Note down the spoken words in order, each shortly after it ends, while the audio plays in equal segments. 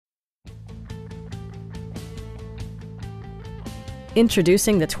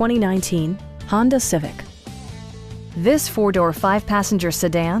Introducing the 2019 Honda Civic. This four-door, five-passenger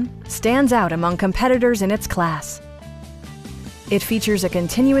sedan stands out among competitors in its class. It features a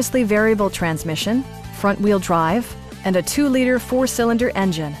continuously variable transmission, front-wheel drive, and a 2-liter four-cylinder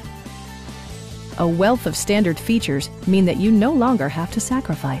engine. A wealth of standard features mean that you no longer have to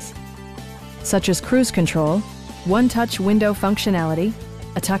sacrifice, such as cruise control, one-touch window functionality,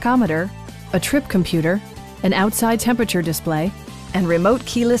 a tachometer, a trip computer, an outside temperature display, and remote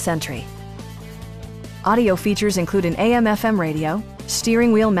keyless entry. Audio features include an AM/FM radio,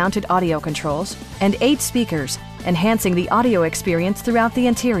 steering wheel mounted audio controls, and 8 speakers, enhancing the audio experience throughout the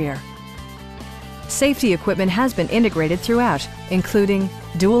interior. Safety equipment has been integrated throughout, including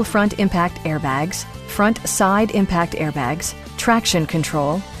dual front impact airbags, front side impact airbags, traction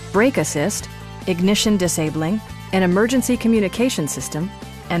control, brake assist, ignition disabling, an emergency communication system,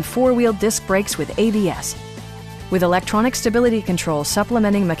 and 4-wheel disc brakes with ABS. With electronic stability control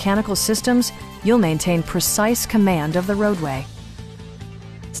supplementing mechanical systems, you'll maintain precise command of the roadway.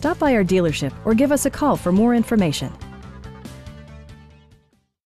 Stop by our dealership or give us a call for more information.